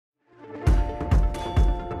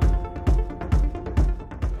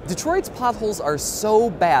Detroit's potholes are so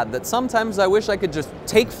bad that sometimes I wish I could just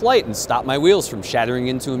take flight and stop my wheels from shattering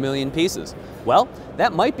into a million pieces. Well,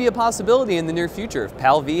 that might be a possibility in the near future if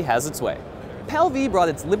PAL V has its way. PAL V brought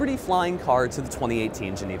its Liberty flying car to the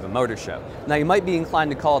 2018 Geneva Motor Show. Now you might be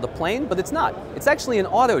inclined to call it a plane, but it's not. It's actually an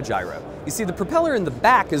autogyro. You see, the propeller in the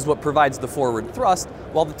back is what provides the forward thrust,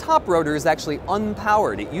 while the top rotor is actually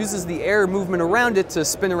unpowered. It uses the air movement around it to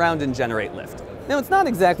spin around and generate lift. Now, it's not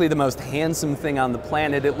exactly the most handsome thing on the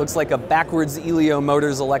planet. It looks like a backwards Elio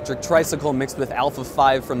Motors electric tricycle mixed with Alpha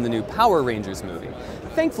 5 from the new Power Rangers movie.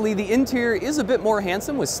 Thankfully, the interior is a bit more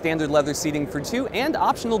handsome with standard leather seating for two and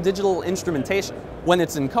optional digital instrumentation. When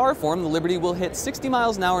it's in car form, the Liberty will hit 60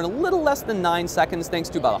 miles an hour in a little less than 9 seconds thanks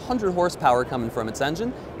to about 100 horsepower coming from its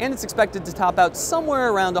engine, and it's expected to top out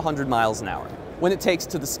somewhere around 100 miles an hour. When it takes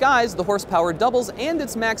to the skies, the horsepower doubles and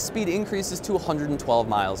its max speed increases to 112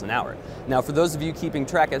 miles an hour. Now, for those of you keeping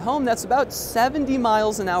track at home, that's about 70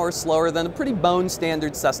 miles an hour slower than a pretty bone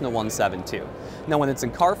standard Cessna 172. Now, when it's in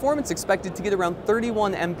car form, it's expected to get around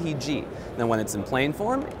 31 mpg. Now, when it's in plane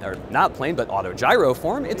form, or not plane, but autogyro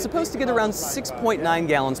form, it's supposed to get around 6.9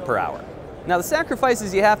 gallons per hour. Now, the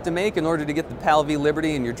sacrifices you have to make in order to get the PAL V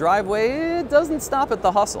Liberty in your driveway, it doesn't stop at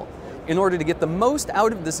the hustle. In order to get the most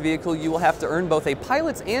out of this vehicle, you will have to earn both a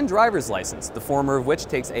pilot's and driver's license, the former of which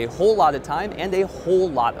takes a whole lot of time and a whole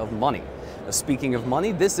lot of money. Now, speaking of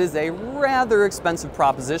money, this is a rather expensive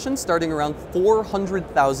proposition, starting around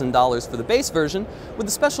 $400,000 for the base version, with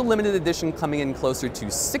the special limited edition coming in closer to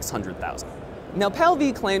 $600,000. Now, PAL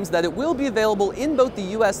V claims that it will be available in both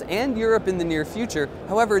the US and Europe in the near future.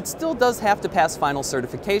 However, it still does have to pass final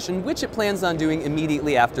certification, which it plans on doing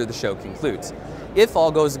immediately after the show concludes. If all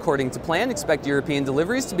goes according to plan, expect European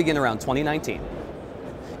deliveries to begin around 2019.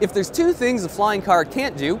 If there's two things a flying car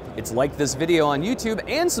can't do, it's like this video on YouTube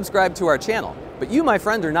and subscribe to our channel. But you, my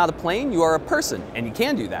friend, are not a plane, you are a person, and you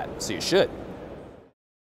can do that, so you should.